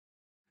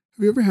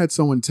Have you ever had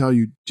someone tell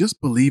you,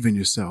 just believe in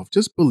yourself,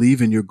 just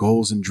believe in your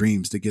goals and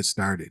dreams to get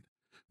started?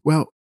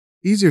 Well,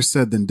 easier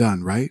said than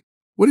done, right?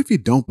 What if you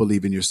don't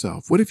believe in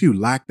yourself? What if you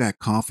lack that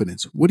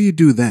confidence? What do you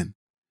do then?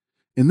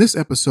 In this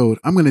episode,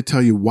 I'm going to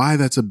tell you why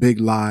that's a big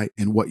lie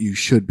and what you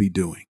should be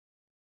doing.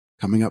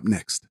 Coming up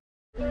next.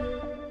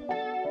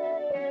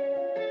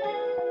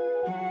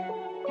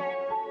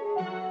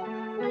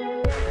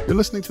 You're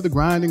listening to the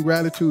Grind and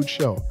Gratitude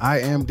Show. I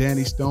am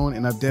Danny Stone,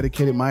 and I've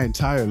dedicated my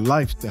entire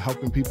life to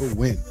helping people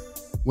win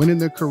in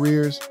their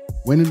careers,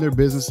 win in their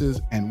businesses,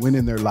 and win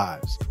in their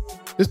lives.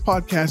 This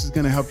podcast is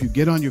going to help you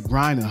get on your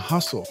grind and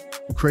hustle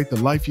to create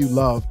the life you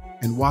love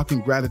and walk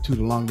in gratitude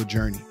along the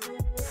journey.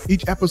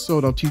 Each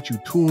episode, I'll teach you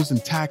tools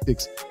and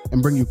tactics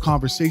and bring you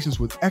conversations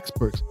with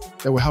experts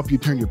that will help you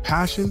turn your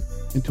passion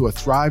into a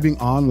thriving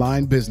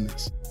online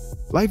business.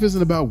 Life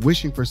isn't about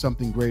wishing for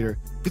something greater.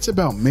 It's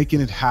about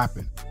making it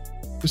happen.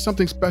 There's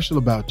something special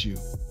about you.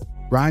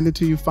 Grind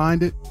until you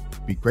find it.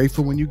 Be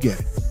grateful when you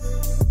get it.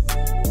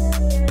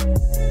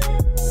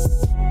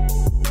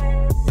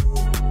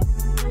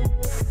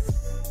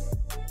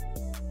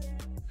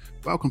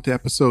 Welcome to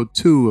episode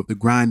 2 of the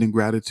Grind and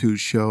Gratitude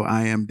Show.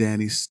 I am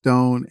Danny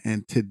Stone,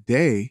 and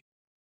today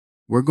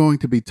we're going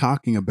to be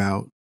talking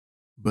about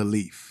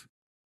belief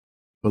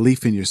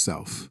in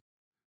yourself.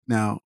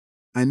 Now,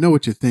 I know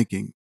what you're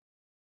thinking.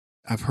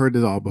 I've heard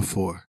it all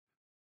before.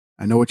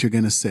 I know what you're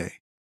going to say.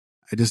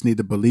 I just need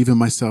to believe in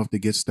myself to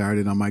get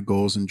started on my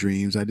goals and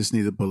dreams. I just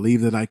need to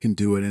believe that I can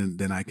do it, and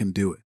then I can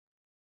do it.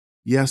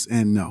 Yes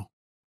and no.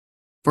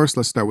 First,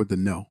 let's start with the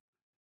no.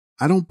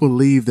 I don't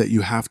believe that you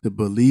have to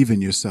believe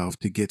in yourself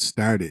to get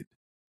started.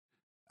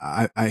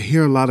 I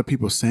hear a lot of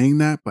people saying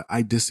that, but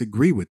I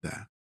disagree with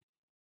that.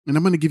 And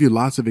I'm going to give you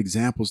lots of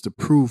examples to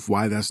prove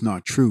why that's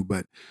not true,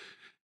 but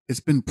it's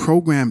been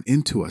programmed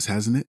into us,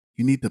 hasn't it?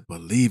 You need to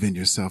believe in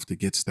yourself to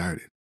get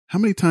started. How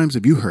many times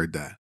have you heard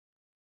that?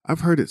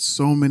 I've heard it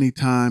so many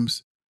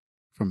times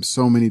from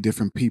so many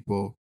different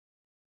people,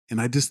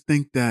 and I just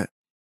think that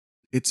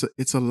it's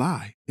a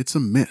lie. It's a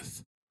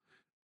myth.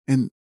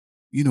 And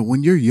you know,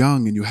 when you're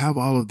young and you have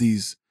all of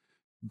these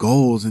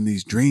goals and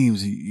these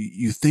dreams,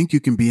 you think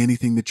you can be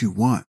anything that you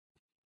want.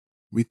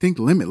 We think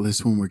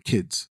limitless when we're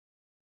kids,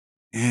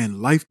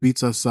 and life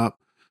beats us up.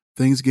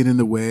 Things get in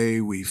the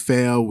way. We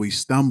fail, we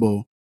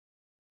stumble.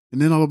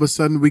 And then all of a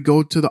sudden we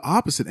go to the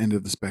opposite end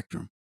of the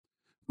spectrum.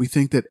 We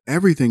think that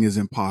everything is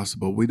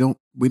impossible. We don't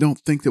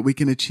think that we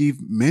can achieve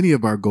many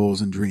of our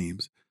goals and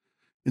dreams.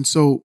 And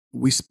so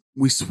we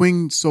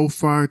swing so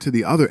far to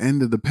the other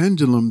end of the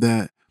pendulum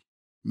that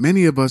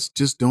many of us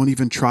just don't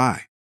even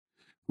try.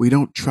 We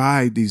don't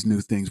try these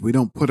new things. We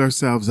don't put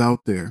ourselves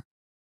out there.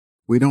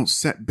 We don't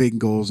set big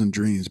goals and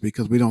dreams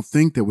because we don't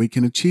think that we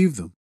can achieve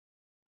them.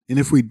 And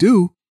if we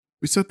do,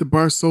 we set the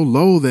bar so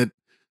low that,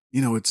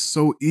 it's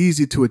so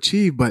easy to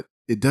achieve, but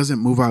it doesn't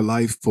move our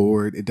life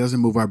forward. It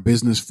doesn't move our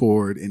business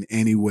forward in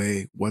any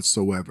way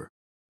whatsoever.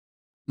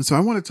 And so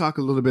I want to talk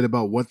a little bit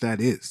about what that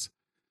is.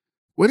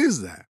 What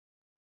is that?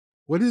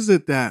 What is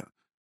it that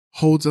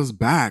holds us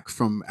back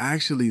from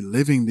actually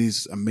living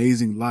this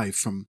amazing life,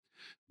 from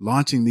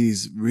launching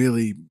these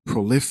really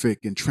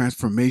prolific and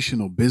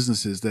transformational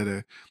businesses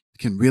that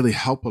can really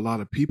help a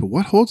lot of people?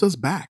 What holds us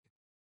back?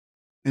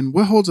 And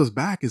what holds us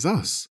back is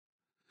us.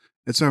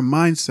 It's our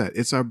mindset.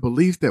 It's our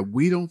belief that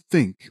we don't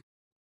think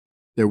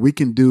that we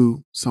can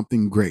do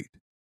something great.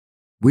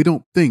 We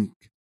don't think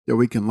that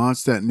we can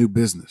launch that new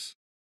business.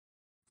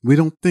 We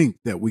don't think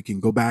that we can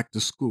go back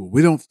to school.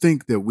 We don't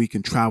think that we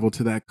can travel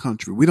to that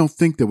country. We don't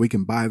think that we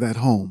can buy that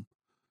home.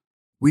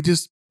 We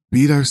just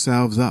beat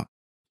ourselves up.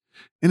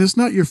 And it's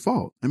not your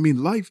fault. I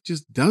mean, life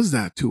just does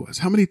that to us.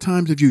 How many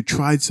times have you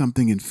tried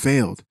something and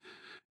failed?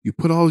 You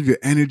put all of your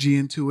energy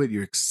into it.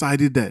 You're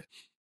excited that,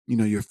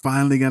 you're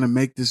finally going to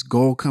make this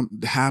goal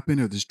happen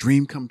or this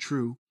dream come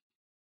true.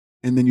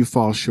 And then you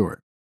fall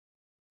short.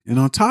 And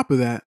on top of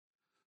that,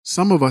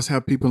 some of us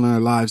have people in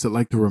our lives that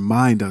like to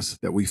remind us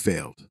that we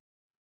failed.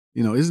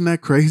 Isn't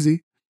that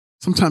crazy?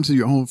 Sometimes to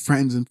your own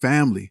friends and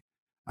family.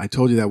 I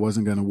told you that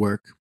wasn't going to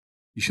work.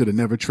 You should have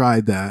never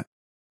tried that.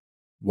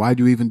 Why'd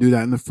you even do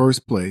that in the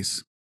first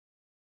place?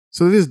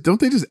 So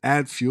don't they just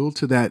add fuel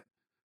to that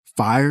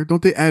fire?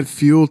 Don't they add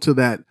fuel to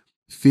that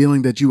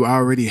feeling that you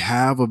already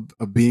have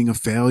of being a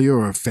failure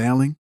or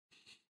failing?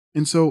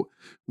 And so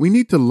we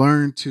need to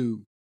learn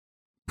to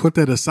put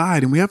that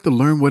aside, and we have to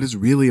learn what it's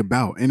really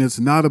about. And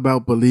it's not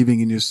about believing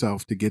in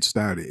yourself to get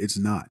started. It's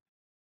not.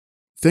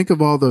 Think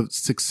of all the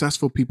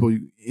successful people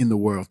in the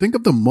world. Think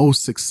of the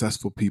most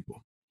successful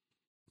people.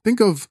 Think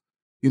of,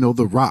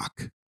 The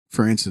Rock,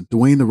 for instance,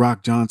 Dwayne "The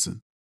Rock"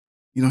 Johnson.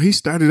 He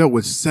started out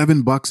with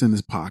 $7 in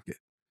his pocket,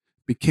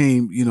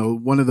 became,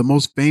 one of the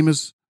most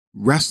famous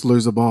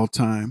wrestlers of all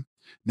time.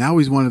 Now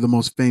he's one of the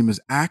most famous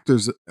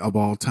actors of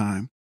all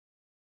time.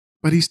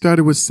 But he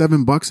started with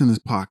 $7 in his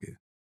pocket.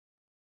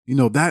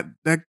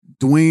 That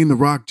Dwayne "The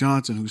Rock"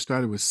 Johnson, who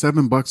started with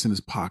 $7 in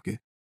his pocket,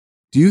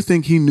 do you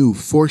think he knew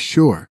for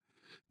sure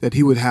that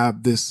he would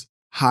have this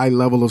high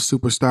level of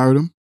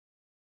superstardom?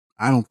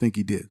 I don't think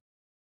he did.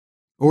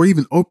 Or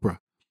even Oprah.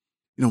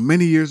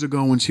 many years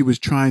ago when she was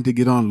trying to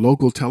get on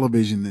local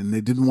television and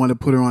they didn't want to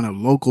put her on a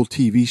local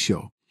TV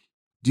show.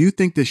 Do you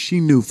think that she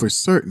knew for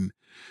certain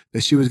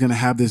that she was going to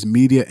have this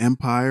media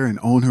empire and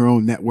own her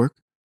own network?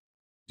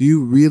 Do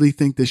you really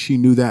think that she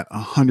knew that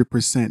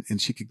 100%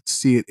 and she could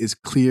see it as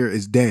clear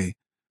as day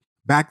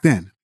back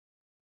then,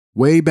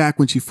 way back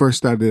when she first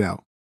started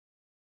out?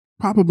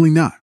 Probably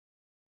not.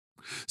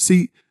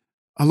 See,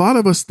 a lot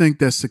of us think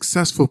that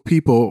successful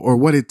people or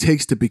what it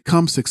takes to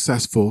become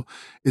successful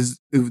is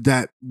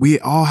that we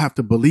all have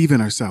to believe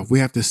in ourselves. We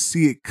have to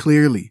see it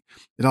clearly.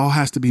 It all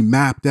has to be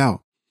mapped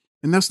out.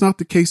 And that's not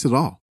the case at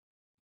all.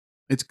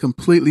 It's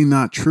completely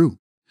not true.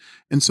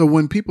 And so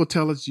when people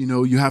tell us,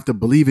 you have to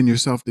believe in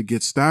yourself to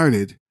get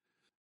started,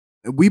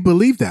 we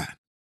believe that.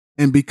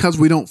 And because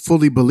we don't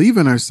fully believe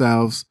in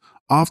ourselves,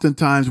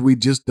 oftentimes we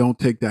just don't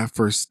take that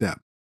first step.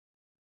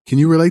 Can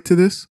you relate to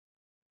this?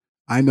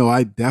 I know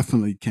I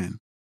definitely can.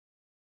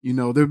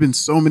 There have been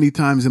so many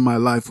times in my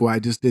life where I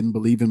just didn't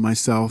believe in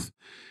myself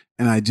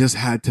and I just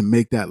had to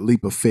make that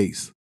leap of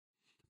faith.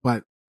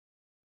 But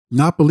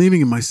not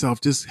believing in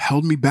myself just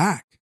held me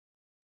back.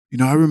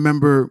 I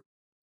remember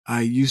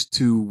I used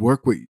to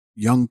work with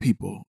young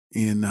people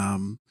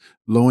in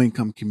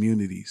low-income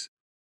communities.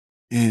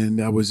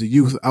 And I was a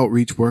youth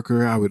outreach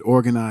worker. I would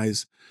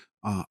organize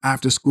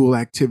after-school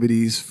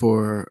activities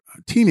for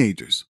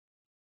teenagers.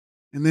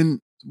 And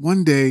then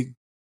one day,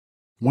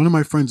 one of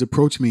my friends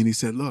approached me and he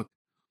said, look,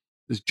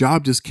 this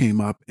job just came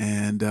up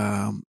and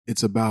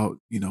it's about,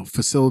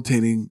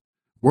 facilitating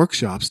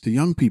workshops to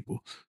young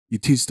people. You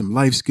teach them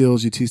life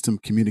skills, you teach them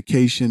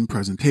communication,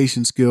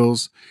 presentation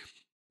skills,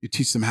 you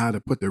teach them how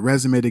to put their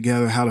resume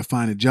together, how to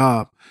find a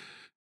job.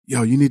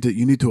 You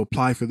need to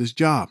apply for this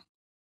job.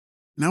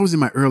 And I was in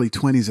my early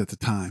 20s at the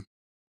time.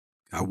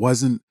 I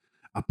wasn't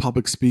a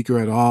public speaker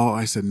at all.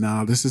 I said,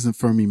 no, this isn't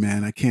for me,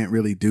 man. I can't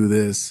really do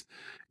this.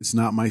 It's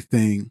not my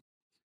thing.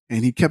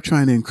 And he kept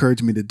trying to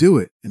encourage me to do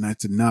it. And I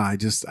said, no, I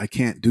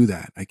can't do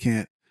that. I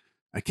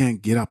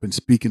can't get up and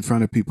speak in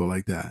front of people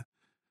like that.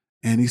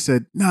 And he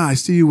said, no, I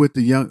see you with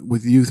the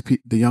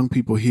young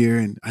people here.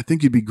 And I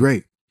think you'd be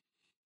great.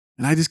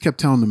 And I just kept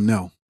telling him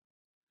no.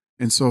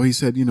 And so he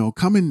said,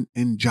 come in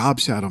and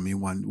job shadow me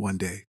one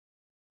day.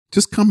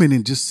 Just come in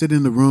and just sit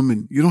in the room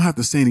and you don't have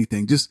to say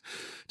anything. Just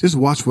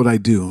watch what I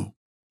do.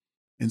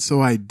 And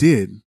so I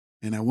did.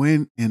 And I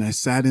went and I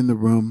sat in the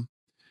room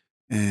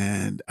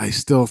and I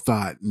still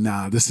thought,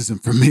 nah, this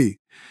isn't for me.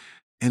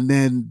 And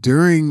then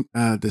during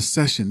the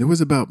session, there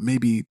was about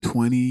maybe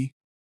 20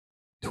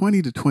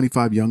 to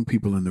 25 young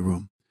people in the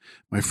room.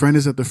 My friend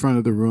is at the front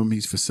of the room.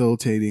 He's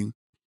facilitating.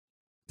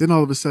 Then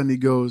all of a sudden he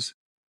goes,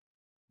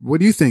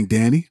 what do you think,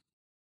 Danny?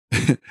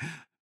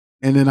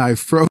 And then I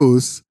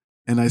froze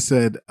and I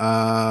said,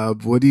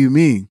 what do you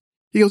mean?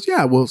 He goes,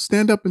 yeah, well,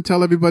 stand up and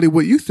tell everybody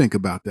what you think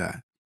about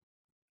that.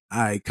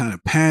 I kind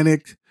of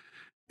panicked.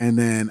 And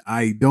then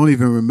I don't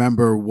even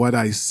remember what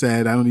I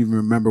said. I don't even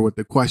remember what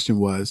the question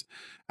was.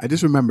 I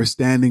just remember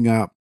standing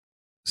up,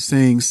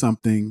 saying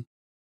something,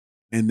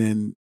 and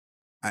then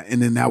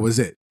that was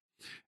it.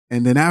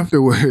 And then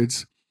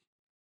afterwards,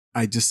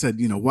 I just said,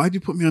 why'd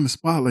you put me on the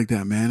spot like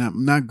that, man?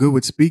 I'm not good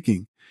with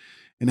speaking.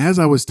 And as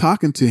I was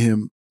talking to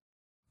him,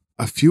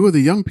 a few of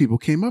the young people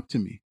came up to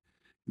me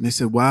and they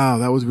said, wow,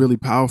 that was really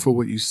powerful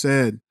what you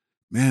said.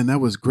 Man, that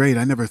was great.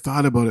 I never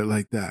thought about it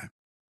like that.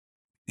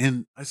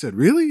 And I said,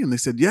 really? And they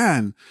said, yeah.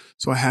 And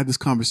so I had this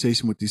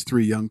conversation with these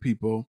 3 young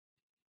people.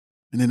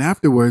 And then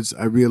afterwards,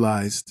 I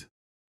realized,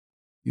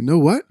 you know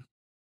what?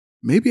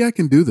 Maybe I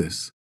can do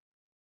this.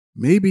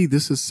 Maybe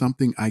this is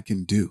something I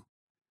can do.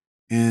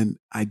 And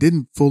I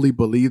didn't fully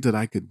believe that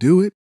I could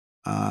do it.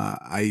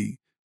 I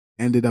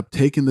ended up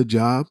taking the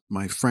job.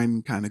 My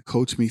friend kind of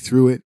coached me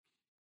through it.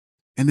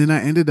 And then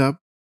I ended up,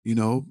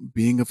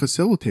 being a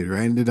facilitator.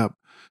 I ended up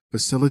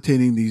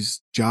facilitating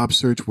these job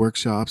search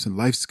workshops and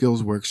life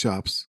skills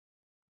workshops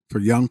for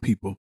young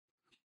people.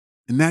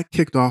 And that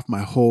kicked off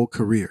my whole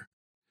career.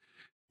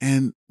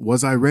 And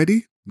was I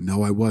ready?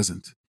 No, I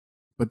wasn't.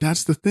 But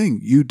that's the thing.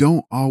 You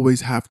don't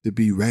always have to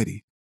be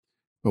ready.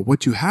 But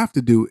what you have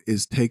to do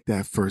is take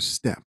that first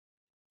step.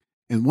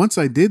 And once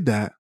I did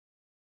that,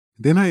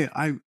 then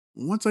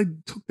once I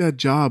took that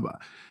job,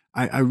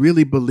 I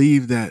really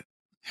believed that,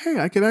 hey,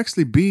 I could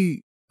actually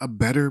be a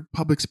better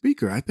public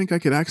speaker. I think I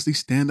could actually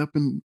stand up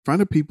in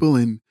front of people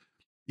and,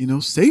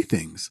 say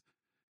things.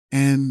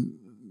 And,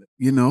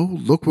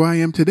 look where I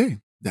am today.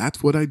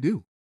 That's what I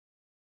do.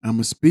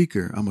 I'm a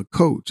speaker. I'm a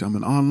coach. I'm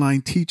an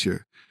online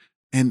teacher.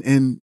 And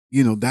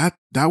that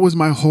was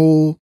my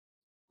whole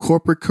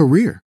corporate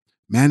career,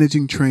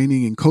 managing,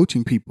 training, and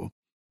coaching people.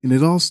 And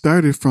it all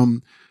started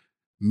from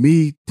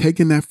me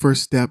taking that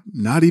first step,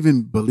 not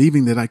even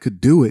believing that I could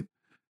do it,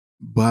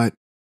 but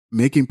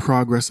making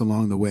progress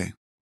along the way.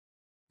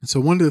 And so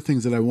one of the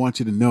things that I want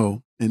you to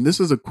know, and this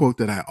is a quote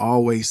that I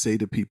always say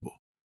to people,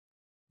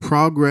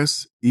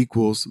 progress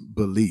equals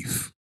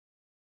belief.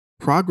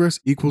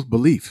 Progress equals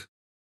belief.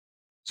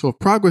 So if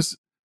progress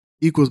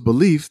equals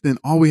belief, then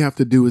all we have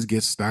to do is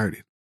get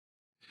started.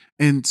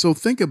 And so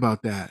think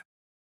about that.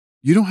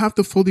 You don't have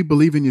to fully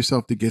believe in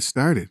yourself to get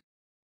started.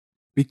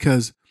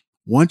 Because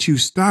once you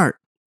start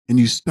and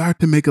you start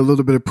to make a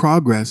little bit of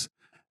progress,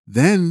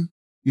 then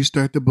you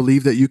start to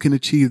believe that you can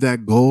achieve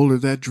that goal or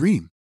that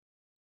dream,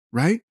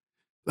 right?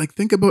 Like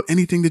think about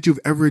anything that you've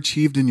ever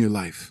achieved in your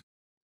life.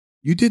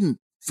 You didn't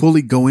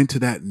fully go into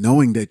that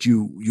knowing that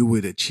you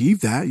would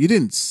achieve that. You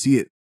didn't see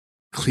it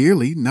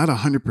clearly, not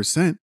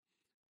 100%.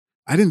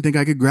 I didn't think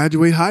I could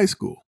graduate high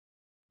school.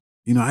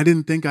 I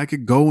didn't think I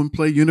could go and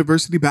play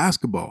university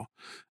basketball.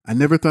 I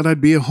never thought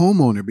I'd be a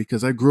homeowner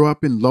because I grew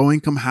up in low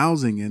income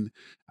housing and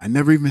I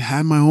never even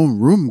had my own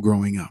room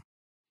growing up.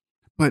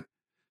 But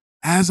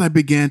as I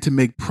began to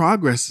make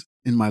progress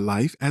in my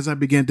life, as I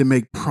began to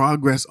make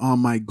progress on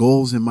my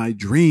goals and my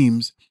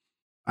dreams,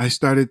 I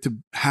started to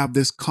have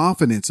this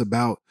confidence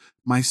about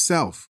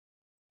myself.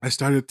 I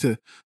started to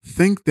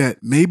think that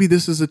maybe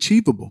this is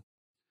achievable.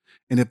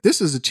 And if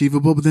this is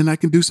achievable, then I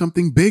can do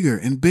something bigger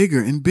and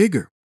bigger and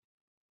bigger.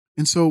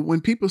 And so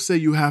when people say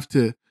you have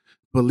to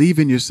believe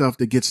in yourself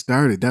to get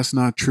started, that's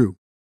not true.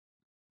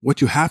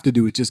 What you have to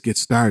do is just get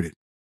started.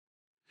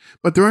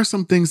 But there are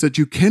some things that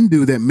you can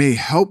do that may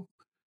help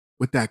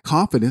with that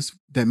confidence,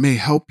 that may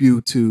help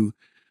you to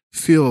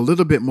feel a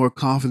little bit more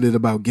confident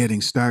about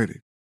getting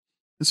started.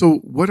 And so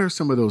what are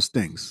some of those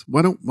things?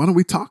 Why don't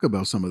we talk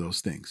about some of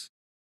those things?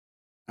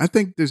 I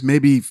think there's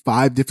maybe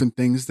 5 different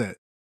things that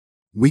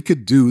we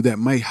could do that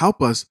might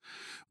help us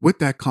with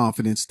that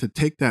confidence to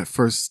take that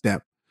first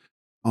step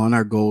on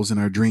our goals and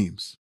our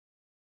dreams.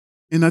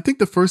 And I think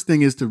the first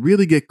thing is to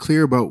really get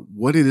clear about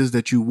what it is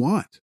that you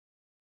want.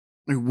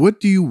 Like, what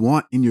do you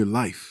want in your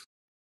life?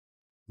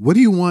 What do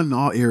you want in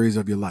all areas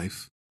of your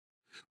life?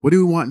 What do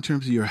you want in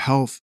terms of your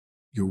health,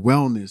 your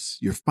wellness,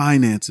 your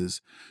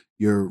finances,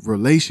 your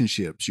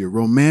relationships, your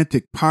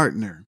romantic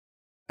partner,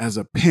 as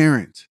a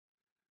parent,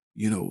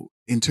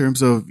 in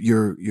terms of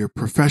your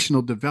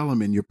professional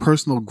development, your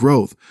personal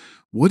growth?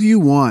 What do you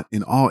want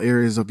in all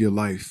areas of your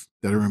life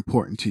that are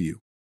important to you?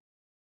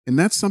 And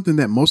that's something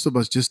that most of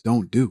us just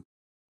don't do.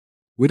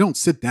 We don't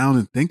sit down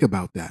and think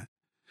about that.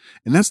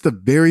 And that's the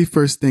very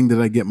first thing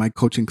that I get my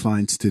coaching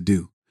clients to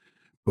do.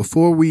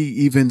 Before we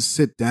even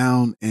sit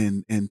down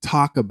and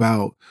talk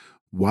about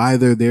why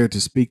they're there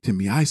to speak to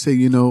me, I say,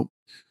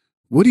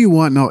 what do you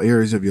want in all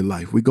areas of your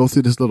life? We go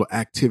through this little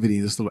activity,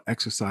 this little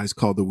exercise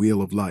called the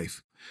Wheel of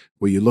Life,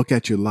 where you look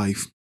at your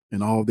life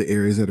and all the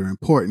areas that are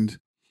important.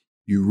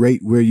 You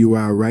rate where you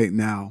are right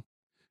now,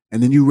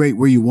 and then you rate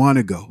where you want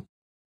to go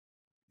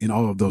in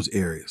all of those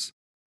areas.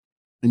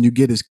 And you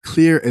get as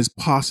clear as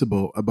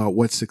possible about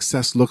what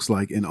success looks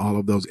like in all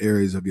of those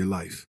areas of your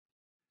life.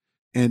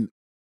 And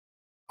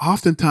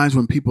oftentimes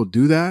when people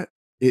do that,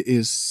 it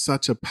is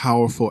such a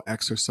powerful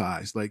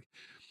exercise. Like,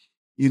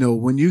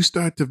 when you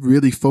start to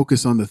really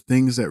focus on the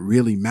things that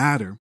really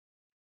matter,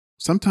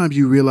 sometimes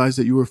you realize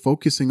that you were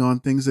focusing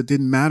on things that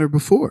didn't matter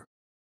before.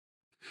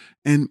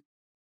 And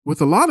with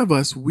a lot of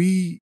us,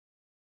 we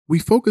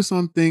focus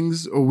on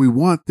things, or we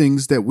want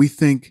things that we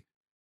think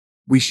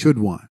we should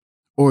want,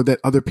 or that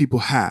other people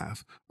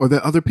have, or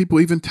that other people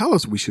even tell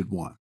us we should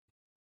want,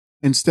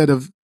 instead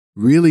of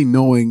really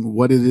knowing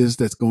what it is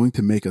that's going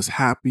to make us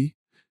happy,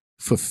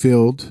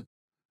 fulfilled,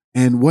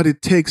 and what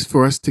it takes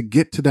for us to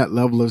get to that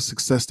level of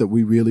success that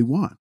we really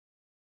want.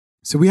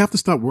 So we have to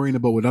stop worrying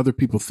about what other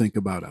people think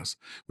about us.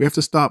 We have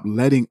to stop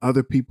letting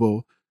other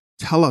people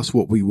tell us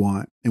what we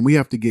want, and we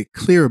have to get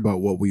clear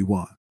about what we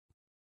want.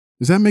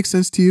 Does that make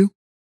sense to you?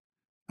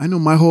 I know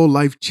my whole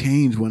life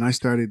changed when I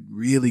started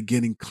really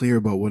getting clear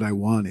about what I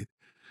wanted.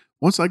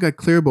 Once I got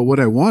clear about what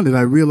I wanted,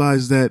 I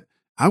realized that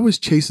I was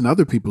chasing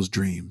other people's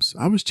dreams.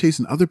 I was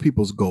chasing other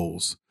people's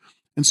goals.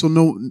 And so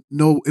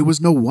it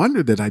was no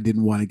wonder that I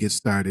didn't want to get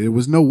started. It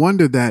was no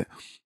wonder that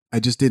I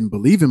just didn't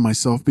believe in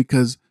myself,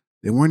 because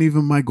they weren't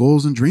even my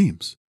goals and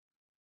dreams.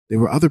 They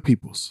were other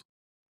people's.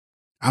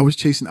 I was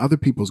chasing other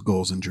people's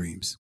goals and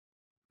dreams.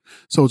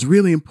 So it's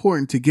really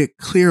important to get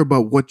clear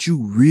about what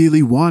you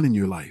really want in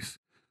your life.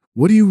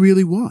 What do you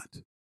really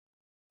want?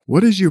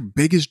 What is your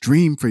biggest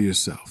dream for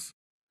yourself?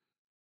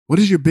 What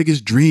is your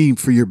biggest dream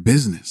for your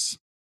business?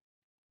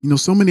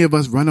 So many of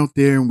us run out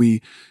there and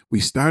we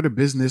start a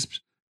business,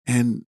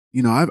 and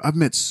I've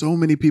met so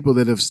many people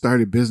that have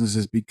started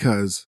businesses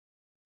because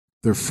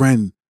their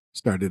friend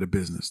started a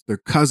business, their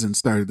cousin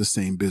started the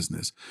same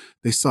business.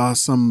 They saw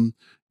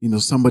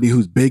somebody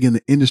who's big in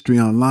the industry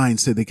online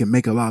said they can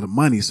make a lot of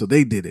money, so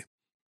they did it.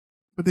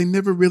 But they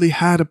never really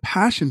had a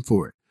passion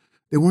for it.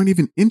 They weren't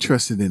even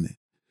interested in it.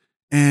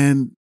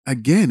 And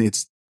again,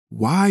 it's,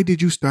 why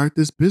did you start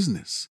this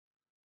business?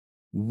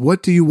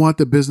 What do you want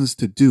the business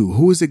to do?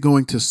 Who is it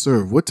going to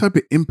serve? What type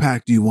of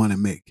impact do you want to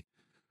make?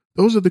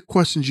 Those are the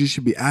questions you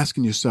should be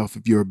asking yourself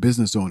if you're a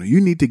business owner.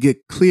 You need to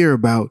get clear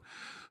about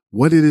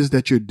what it is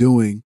that you're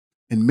doing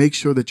and make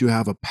sure that you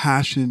have a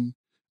passion,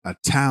 a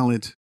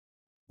talent,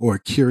 or a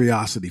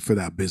curiosity for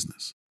that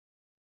business.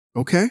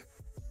 Okay?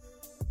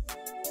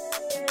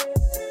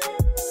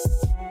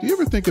 Do you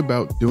ever think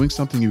about doing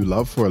something you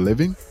love for a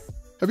living?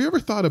 Have you ever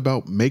thought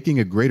about making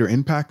a greater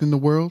impact in the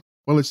world?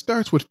 Well, it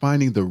starts with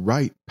finding the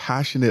right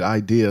passionate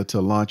idea to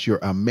launch your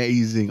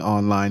amazing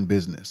online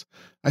business.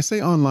 I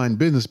say online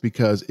business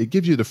because it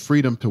gives you the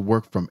freedom to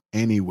work from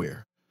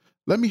anywhere.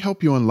 Let me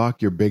help you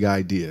unlock your big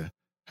idea.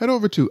 Head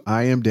over to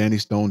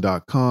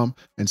iamdannystone.com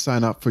and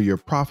sign up for your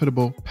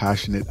profitable,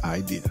 passionate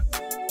idea.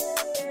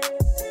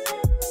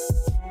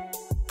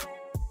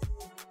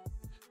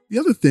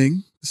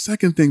 The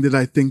second thing that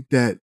I think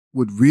that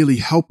would really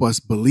help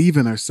us believe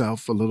in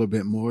ourselves a little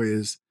bit more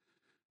is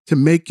to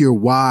make your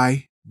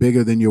why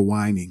bigger than your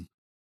whining.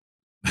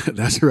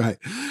 That's right.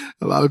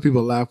 A lot of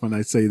people laugh when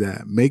I say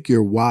that. Make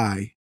your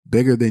why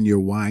bigger than your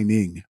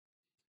whining.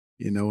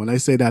 When I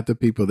say that to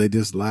people, they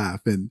just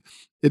laugh. And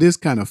it is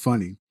kind of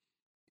funny.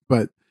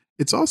 But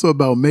it's also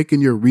about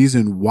making your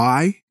reason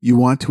why you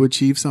want to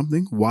achieve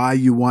something, why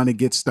you want to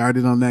get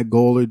started on that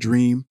goal or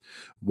dream,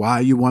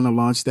 why you want to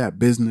launch that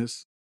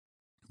business,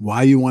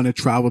 why you want to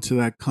travel to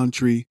that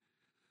country,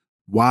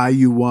 why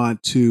you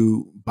want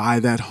to buy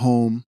that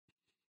home.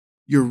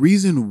 Your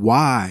reason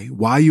why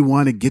you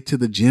want to get to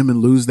the gym and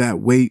lose that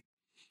weight,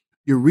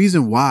 your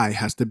reason why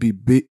has to be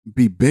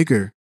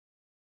bigger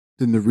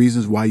than the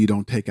reasons why you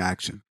don't take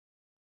action.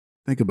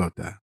 Think about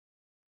that.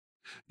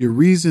 Your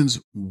reasons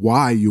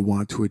why you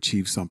want to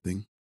achieve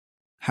something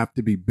have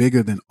to be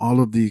bigger than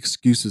all of the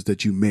excuses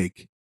that you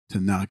make to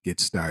not get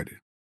started.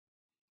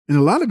 And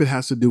a lot of it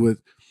has to do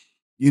with,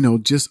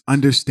 just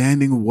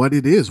understanding what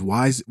it is,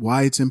 why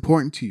it's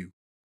important to you.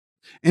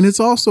 And it's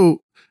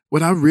also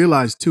what I've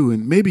realized too,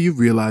 and maybe you've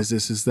realized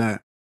this, is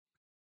that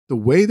the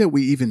way that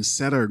we even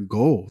set our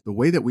goal, the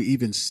way that we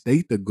even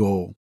state the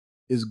goal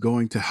is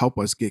going to help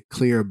us get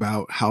clear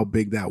about how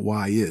big that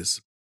why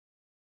is.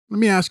 Let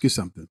me ask you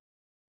something.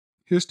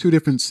 Here's two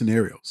different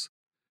scenarios.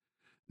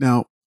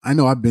 Now, I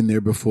know I've been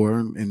there before,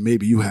 and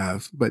maybe you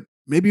have, but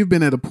maybe you've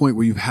been at a point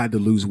where you've had to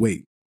lose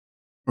weight,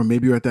 or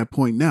maybe you're at that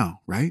point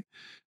now, right?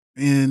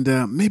 And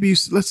maybe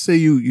let's say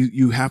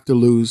you have to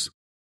lose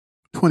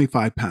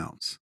 25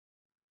 pounds,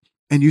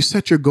 and you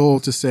set your goal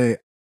to say,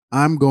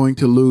 I'm going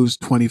to lose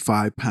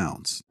 25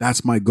 pounds.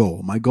 That's my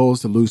goal. My goal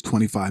is to lose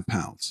 25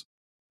 pounds.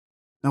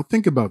 Now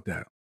think about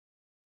that.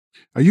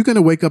 Are you going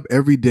to wake up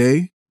every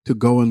day to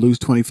go and lose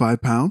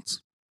 25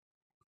 pounds?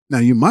 Now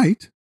you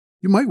might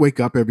wake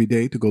up every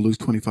day to go lose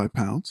 25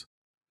 pounds.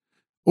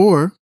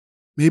 Or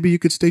maybe you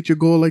could state your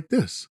goal like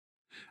this.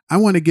 I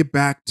want to get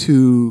back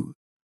to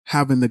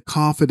having the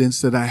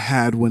confidence that I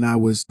had when I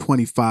was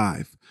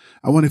 25.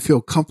 I want to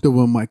feel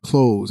comfortable in my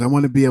clothes. I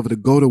want to be able to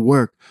go to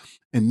work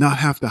and not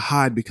have to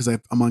hide because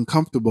I'm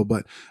uncomfortable,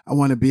 but I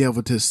want to be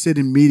able to sit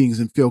in meetings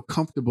and feel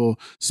comfortable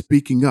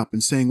speaking up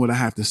and saying what I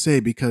have to say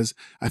because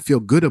I feel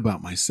good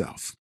about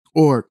myself.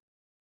 Or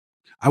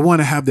I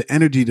want to have the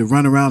energy to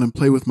run around and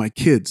play with my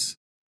kids.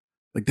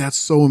 Like, that's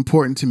so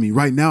important to me.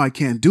 Right now I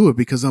can't do it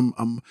because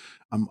I'm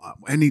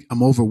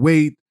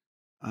overweight.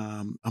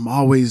 I'm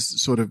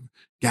always sort of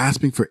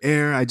gasping for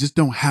air. I just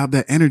don't have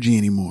that energy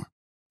anymore.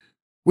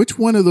 Which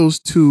one of those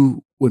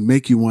two would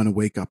make you want to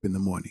wake up in the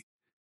morning?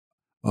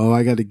 Oh,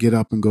 I got to get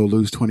up and go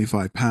lose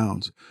 25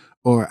 pounds.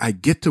 Or I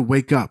get to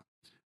wake up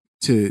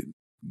to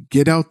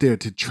get out there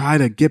to try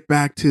to get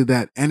back to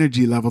that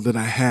energy level that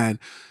I had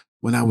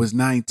when I was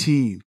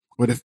 19,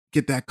 or to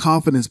get that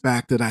confidence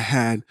back that I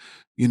had,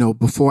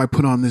 before I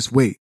put on this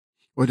weight,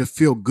 or to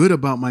feel good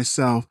about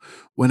myself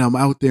when I'm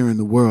out there in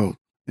the world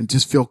and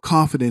just feel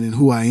confident in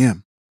who I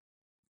am.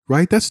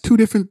 Right? That's two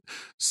different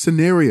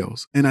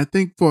scenarios. And I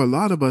think for a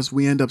lot of us,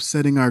 we end up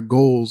setting our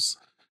goals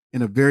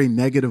in a very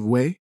negative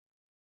way.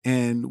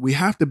 And we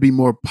have to be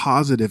more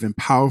positive and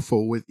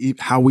powerful with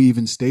how we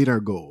even state our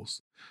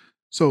goals.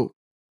 So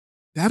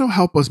that'll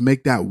help us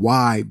make that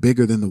why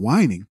bigger than the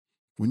whining.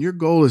 When your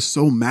goal is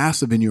so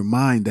massive in your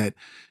mind that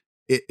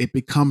it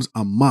becomes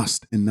a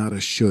must and not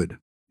a should.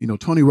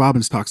 Tony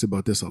Robbins talks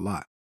about this a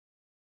lot.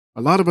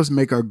 A lot of us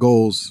make our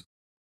goals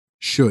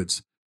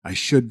shoulds. I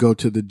should go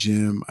to the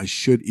gym. I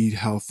should eat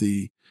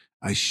healthy.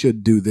 I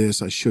should do this.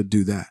 I should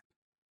do that.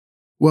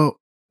 Well,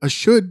 a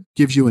should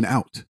gives you an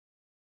out.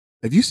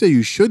 If you say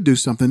you should do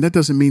something, that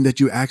doesn't mean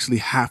that you actually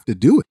have to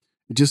do it.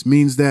 It just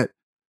means that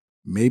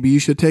maybe you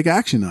should take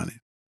action on it.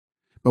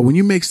 But when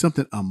you make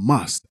something a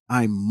must,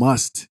 I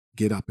must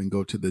get up and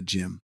go to the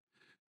gym.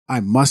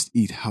 I must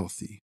eat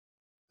healthy.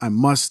 I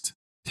must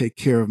take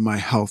care of my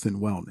health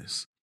and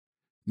wellness.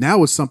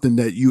 Now it's something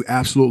that you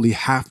absolutely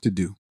have to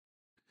do.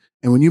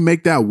 And when you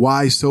make that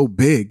why so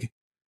big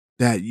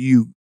that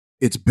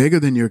it's bigger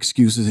than your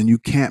excuses and you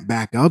can't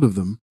back out of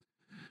them,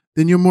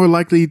 then you're more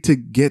likely to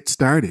get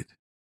started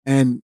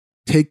and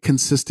take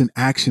consistent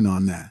action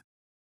on that.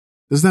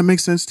 Does that make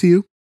sense to you?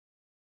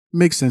 It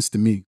makes sense to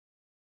me.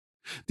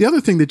 The other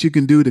thing that you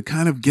can do to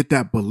kind of get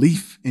that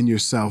belief in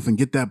yourself and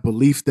get that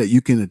belief that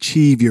you can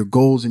achieve your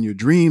goals and your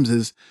dreams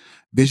is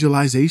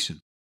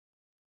visualization.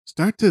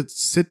 Start to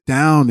sit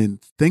down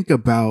and think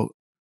about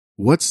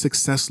what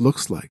success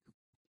looks like.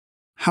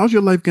 How's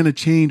your life going to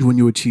change when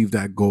you achieve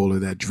that goal or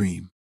that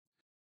dream?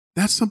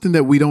 That's something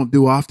that we don't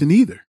do often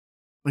either.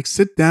 Like,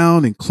 sit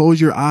down and close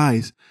your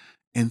eyes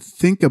and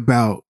think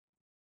about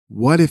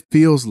what it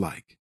feels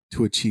like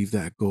to achieve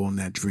that goal and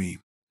that dream.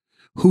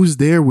 Who's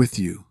there with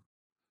you?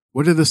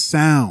 What are the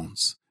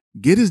sounds?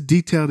 Get as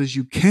detailed as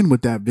you can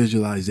with that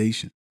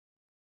visualization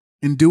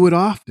and do it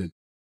often.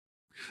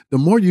 The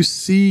more you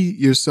see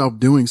yourself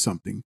doing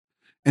something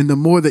and the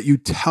more that you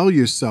tell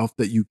yourself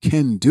that you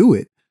can do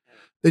it,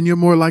 then you're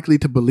more likely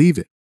to believe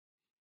it.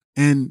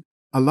 And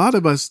a lot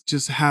of us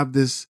just have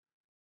this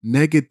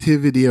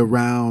negativity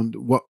around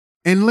what,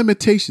 and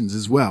limitations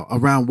as well,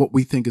 around what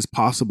we think is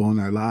possible in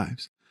our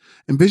lives.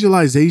 And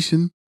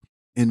visualization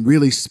and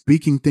really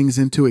speaking things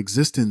into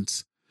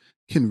existence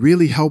can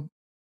really help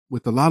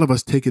with a lot of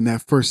us taking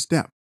that first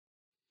step.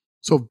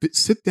 So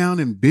sit down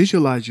and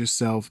visualize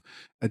yourself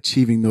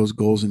achieving those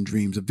goals and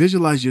dreams.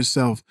 Visualize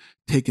yourself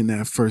taking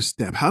that first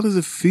step. How does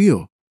it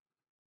feel?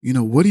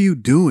 What are you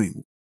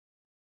doing?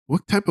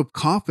 What type of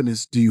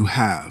confidence do you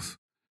have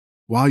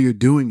while you're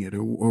doing it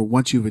or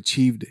once you've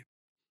achieved it?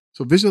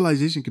 So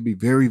visualization can be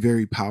very,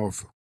 very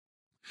powerful.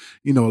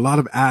 A lot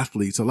of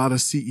athletes, a lot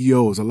of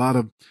CEOs, a lot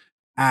of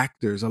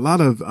actors, a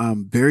lot of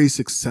very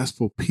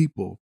successful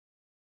people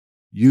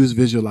use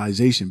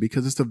visualization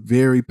because it's a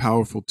very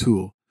powerful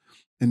tool.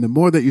 And the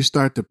more that you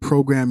start to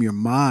program your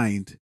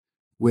mind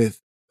with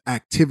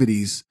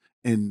activities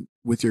and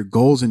with your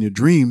goals and your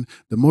dream,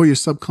 the more your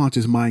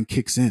subconscious mind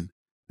kicks in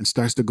and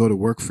starts to go to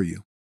work for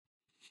you.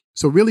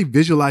 So really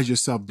visualize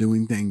yourself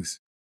doing things.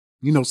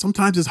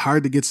 Sometimes it's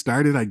hard to get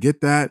started. I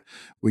get that.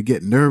 We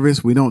get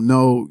nervous. We don't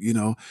know,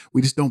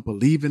 we just don't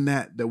believe in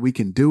that we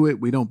can do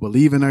it. We don't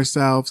believe in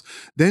ourselves.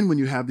 Then when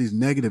you have these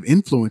negative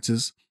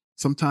influences,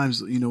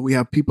 sometimes, we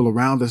have people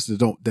around us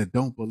that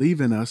don't believe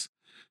in us,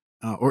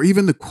 or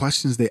even the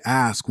questions they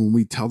ask when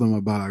we tell them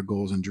about our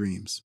goals and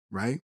dreams,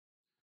 right?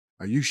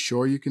 Are you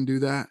sure you can do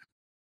that?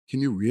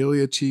 Can you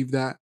really achieve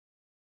that?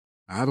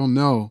 I don't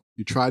know.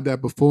 You tried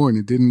that before and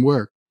it didn't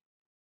work.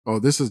 Oh,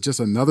 this is just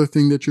another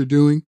thing that you're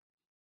doing.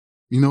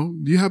 Do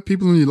you have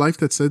people in your life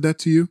that said that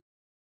to you?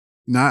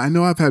 Now, I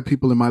know I've had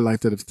people in my life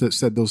that have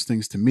said those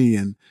things to me,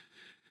 and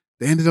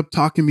they ended up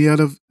talking me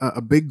out of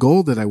a big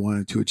goal that I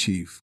wanted to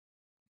achieve.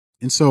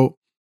 And so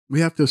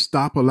we have to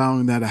stop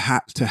allowing that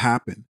to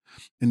happen.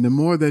 And the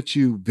more that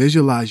you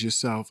visualize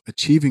yourself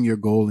achieving your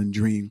goal and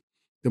dream,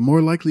 the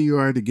more likely you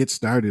are to get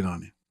started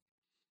on it.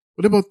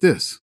 What about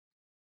this?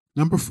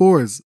 Number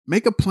 4 is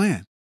make a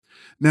plan.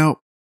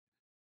 Now,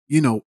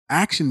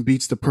 action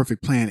beats the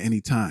perfect plan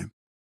anytime.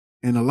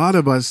 And a lot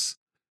of us,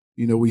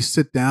 we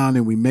sit down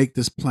and we make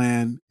this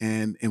plan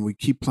and we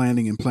keep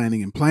planning and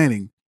planning and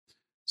planning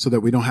so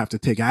that we don't have to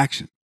take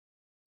action.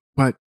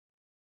 But,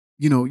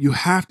 you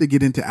have to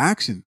get into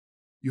action.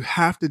 You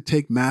have to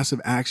take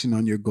massive action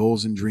on your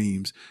goals and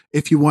dreams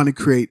if you want to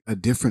create a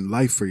different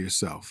life for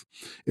yourself.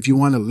 If you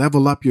want to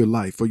level up your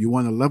life or you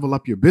want to level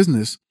up your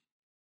business,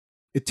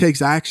 it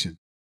takes action.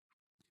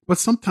 But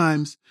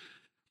sometimes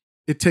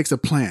it takes a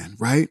plan,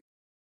 right?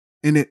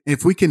 And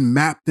if we can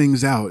map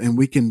things out and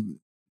we can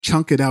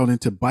chunk it out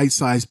into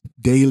bite-sized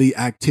daily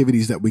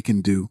activities that we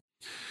can do,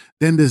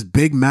 then this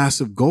big,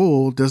 massive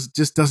goal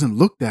just doesn't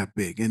look that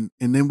big. And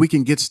then we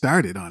can get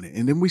started on it.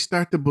 And then we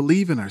start to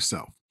believe in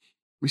ourselves.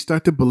 We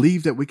start to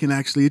believe that we can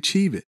actually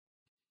achieve it.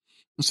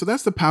 And so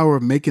that's the power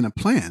of making a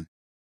plan.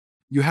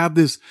 You have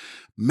this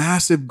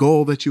massive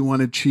goal that you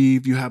want to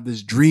achieve. You have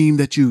this dream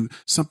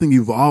something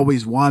you've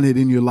always wanted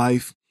in your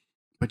life,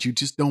 but you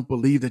just don't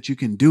believe that you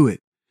can do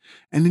it.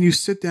 And then you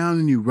sit down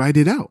and you write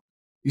it out.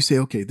 You say,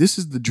 okay, this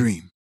is the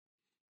dream.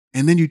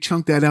 And then you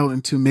chunk that out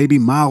into maybe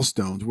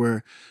milestones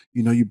where,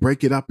 you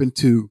break it up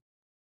into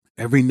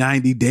every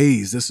 90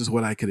 days. This is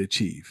what I could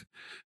achieve.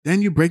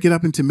 Then you break it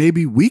up into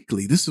maybe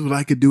weekly. This is what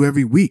I could do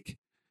every week.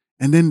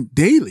 And then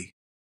daily.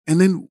 And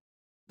then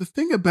the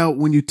thing about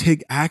when you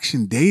take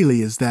action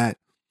daily is that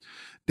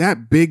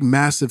big,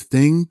 massive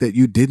thing that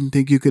you didn't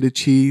think you could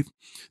achieve,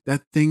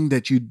 that thing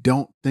that you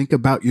don't think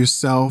about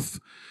yourself,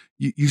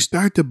 you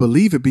start to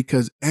believe it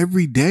because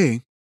every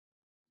day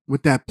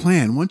with that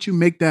plan, once you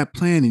make that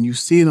plan and you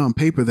see it on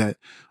paper that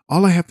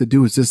all I have to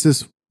do is just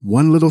this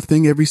one little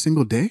thing every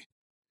single day.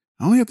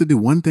 I only have to do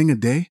one thing a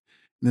day.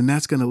 And then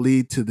that's going to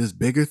lead to this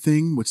bigger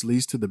thing, which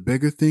leads to the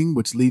bigger thing,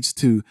 which leads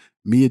to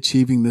me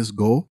achieving this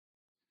goal.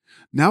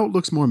 Now it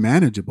looks more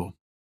manageable.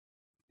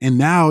 And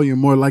now you're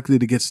more likely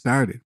to get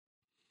started.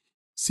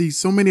 See,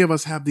 so many of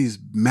us have these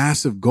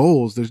massive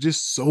goals. They're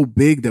just so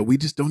big that we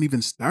just don't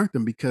even start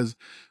them because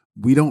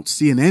we don't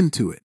see an end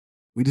to it.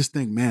 We just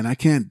think, man, I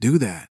can't do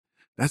that.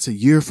 That's a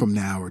year from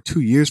now or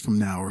 2 years from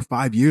now or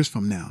 5 years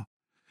from now.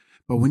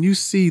 But when you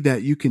see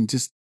that you can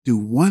just do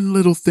one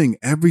little thing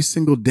every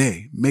single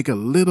day, make a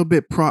little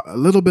bit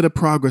of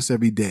progress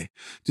every day,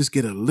 just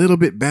get a little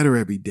bit better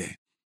every day.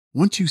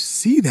 Once you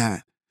see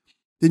that,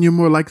 then you're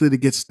more likely to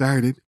get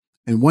started.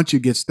 And once you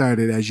get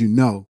started, as you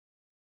know,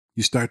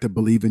 you start to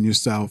believe in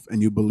yourself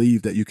and you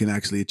believe that you can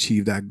actually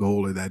achieve that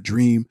goal or that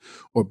dream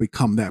or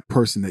become that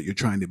person that you're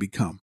trying to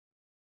become.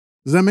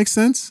 Does that make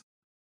sense?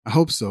 I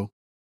hope so.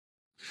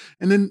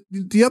 And then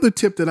the other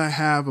tip that I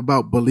have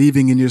about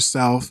believing in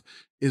yourself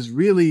is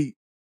really,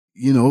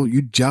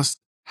 you just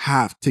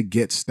have to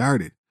get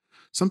started.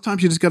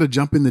 Sometimes you just got to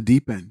jump in the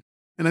deep end.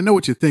 And I know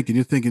what you're thinking.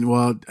 You're thinking,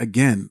 well,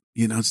 again,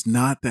 it's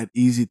not that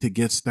easy to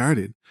get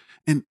started.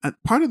 And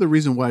part of the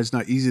reason why it's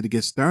not easy to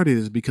get started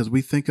is because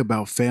we think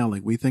about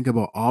failing. We think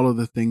about all of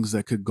the things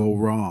that could go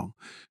wrong.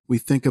 We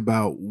think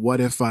about,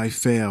 what if I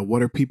fail?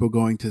 What are people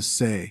going to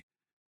say?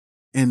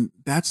 And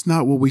that's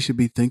not what we should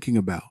be thinking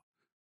about.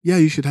 Yeah,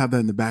 you should have that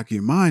in the back of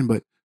your mind,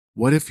 but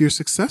what if you're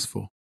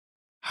successful?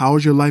 How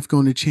is your life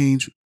going to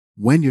change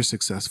when you're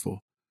successful?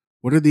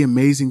 What are the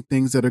amazing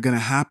things that are going to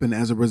happen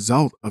as a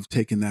result of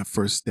taking that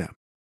first step?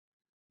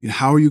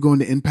 How are you going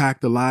to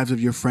impact the lives of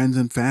your friends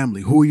and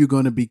family? Who are you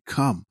going to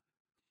become?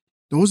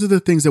 Those are the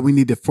things that we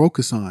need to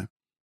focus on.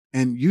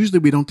 And usually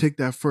we don't take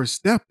that first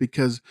step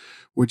because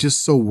we're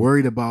just so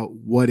worried about,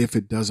 what if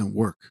it doesn't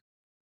work?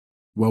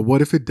 Well,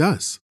 what if it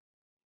does?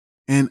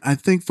 And I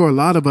think for a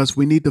lot of us,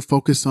 we need to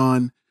focus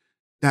on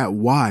that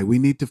why. We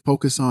need to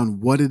focus on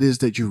what it is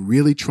that you're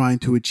really trying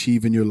to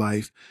achieve in your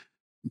life,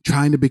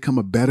 trying to become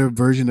a better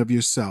version of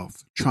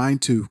yourself, trying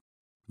to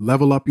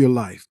level up your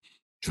life,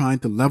 trying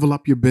to level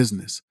up your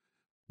business.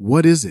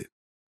 What is it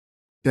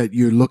that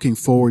you're looking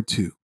forward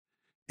to?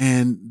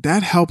 And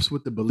that helps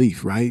with the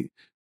belief, right?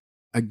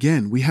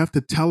 Again, we have to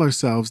tell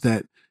ourselves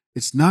that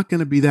it's not going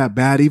to be that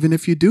bad, even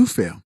if you do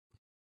fail.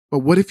 But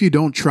what if you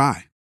don't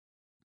try?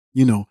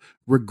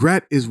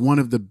 Regret is one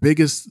of the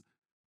biggest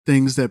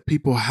things that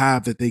people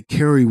have that they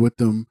carry with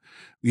them,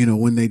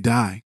 when they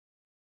die.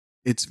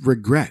 It's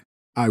regret.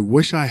 I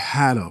wish I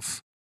had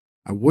of.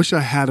 I wish I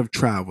had of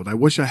traveled. I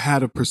wish I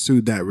had of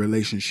pursued that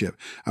relationship.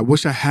 I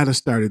wish I had of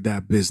started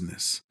that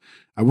business.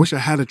 I wish I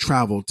had of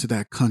traveled to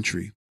that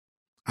country.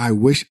 I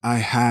wish I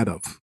had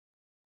of.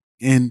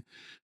 And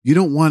you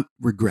don't want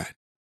regret.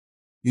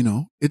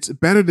 It's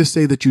better to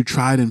say that you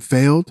tried and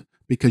failed,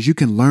 because you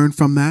can learn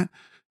from that,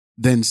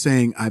 than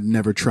saying I've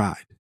never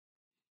tried.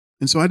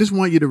 And so I just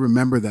want you to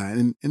remember that.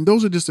 And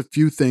those are just a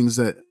few things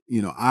that,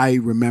 I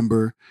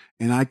remember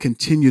and I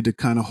continue to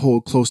kind of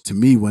hold close to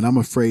me when I'm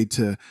afraid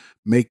to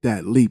make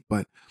that leap.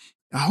 But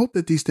I hope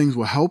that these things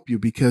will help you,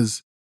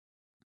 because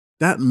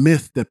that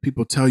myth that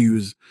people tell you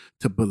is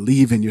to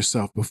believe in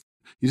yourself.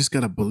 You just got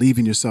to believe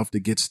in yourself to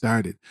get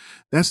started.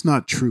 That's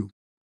not true.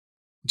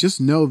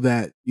 Just know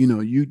that,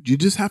 you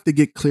just have to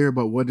get clear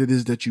about what it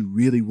is that you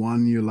really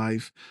want in your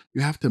life.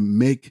 You have to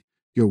make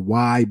your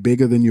why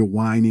bigger than your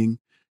whining.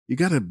 You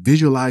got to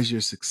visualize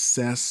your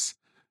success.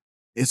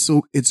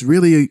 It's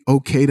really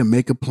okay to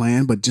make a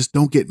plan, but just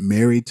don't get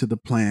married to the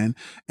plan.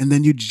 And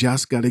then you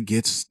just got to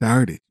get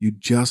started. You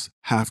just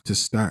have to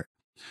start.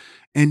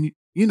 And,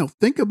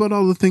 think about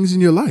all the things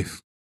in your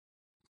life.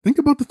 Think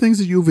about the things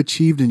that you've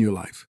achieved in your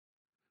life.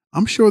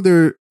 I'm sure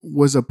there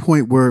was a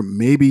point where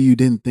maybe you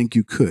didn't think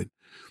you could,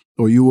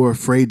 or you were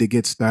afraid to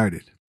get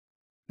started.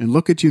 And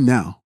look at you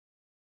now.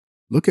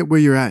 Look at where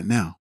you're at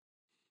now.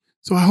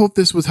 So I hope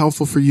this was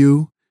helpful for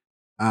you.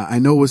 I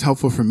know it was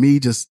helpful for me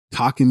just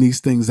talking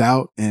these things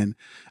out. And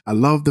I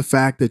love the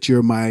fact that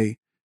you're my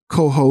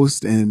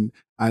co-host, and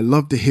I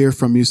love to hear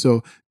from you.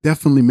 So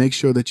definitely make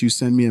sure that you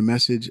send me a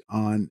message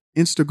on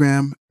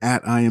Instagram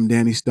at I am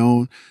Danny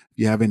Stone if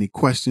you have any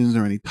questions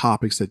or any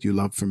topics that you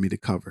love for me to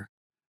cover.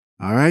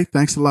 All right.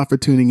 Thanks a lot for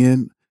tuning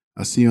in.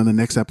 I'll see you on the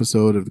next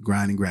episode of the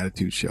Grind and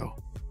Gratitude Show.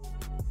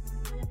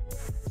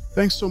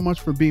 Thanks so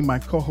much for being my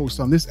co-host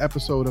on this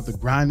episode of the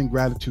Grind and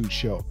Gratitude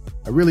Show.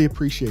 I really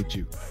appreciate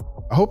you.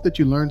 I hope that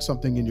you learned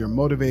something and you're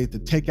motivated to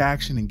take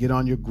action and get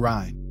on your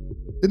grind.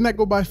 Didn't that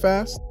go by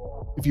fast?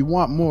 If you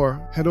want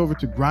more, head over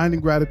to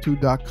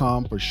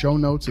grindandgratitude.com for show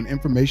notes and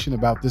information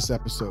about this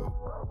episode.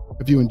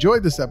 If you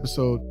enjoyed this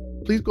episode,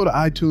 please go to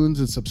iTunes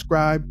and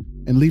subscribe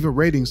and leave a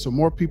rating so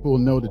more people will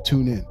know to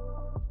tune in.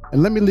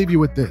 And let me leave you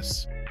with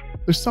this.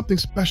 There's something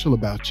special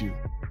about you.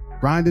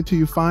 Grind until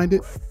you find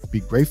it. Be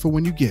grateful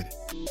when you get it.